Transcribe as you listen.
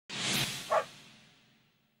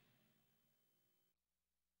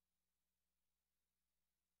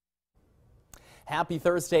Happy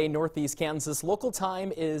Thursday, Northeast Kansas. Local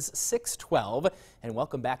time is 6:12, and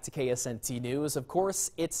welcome back to KSNT News. Of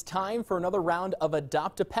course, it's time for another round of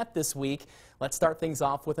Adopt a Pet this week. Let's start things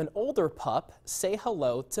off with an older pup. Say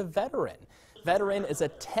hello to Veteran. Veteran is a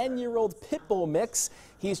 10-year-old pit bull mix.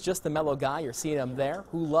 He's just the mellow guy, you're seeing him there,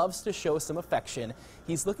 who loves to show some affection.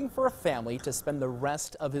 He's looking for a family to spend the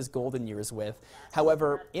rest of his golden years with.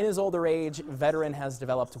 However, in his older age, Veteran has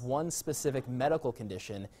developed one specific medical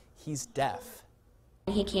condition. He's deaf.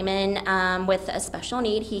 He came in with a special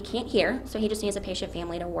need. He can't hear, so he just needs a patient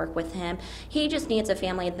family to work with him. He just needs a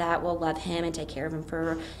family that will love him and take care of him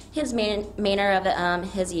for his manner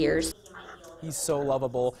of his years. He's so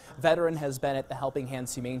lovable. Veteran has been at the Helping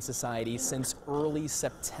Hands Humane Society since early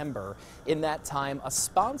September. In that time, a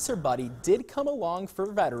sponsor buddy did come along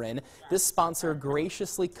for Veteran. This sponsor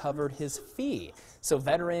graciously covered his fee, so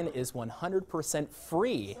Veteran is 100%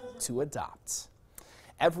 free to adopt.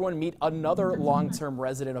 Everyone meet another long-term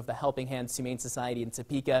resident of the Helping Hands Humane Society in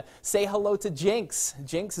Topeka. Say hello to Jinx.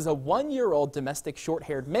 Jinx is a 1-year-old domestic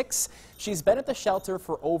short-haired mix. She's been at the shelter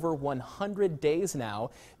for over 100 days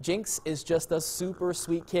now. Jinx is just a super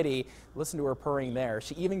sweet kitty. Listen to her purring there.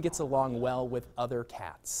 She even gets along well with other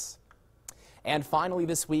cats. And finally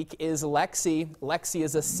this week is Lexi. Lexi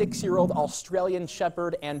is a 6-year-old Australian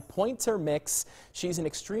Shepherd and Pointer mix. She's an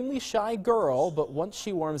extremely shy girl, but once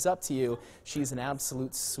she warms up to you, she's an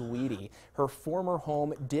absolute sweetie. Her former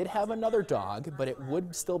home did have another dog, but it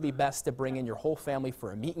would still be best to bring in your whole family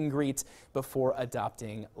for a meet and greet before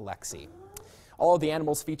adopting Lexi. All of the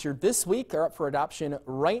animals featured this week are up for adoption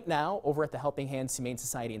right now over at the Helping Hands Humane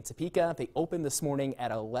Society in Topeka. They opened this morning at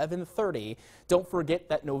 11:30. Don't forget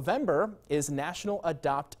that November is National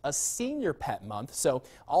Adopt a Senior Pet Month, so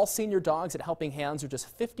all senior dogs at Helping Hands are just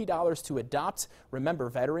 $50 to adopt. Remember,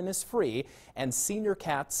 Veteran is free, and senior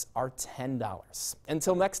cats are $10.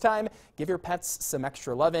 Until next time, give your pets some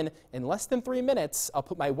extra lovin'. In less than 3 minutes, I'll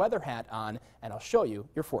put my weather hat on and I'll show you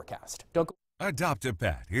your forecast. Don't go. Adopt a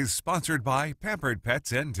Pet is sponsored by Pampered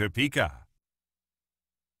Pets in Topeka.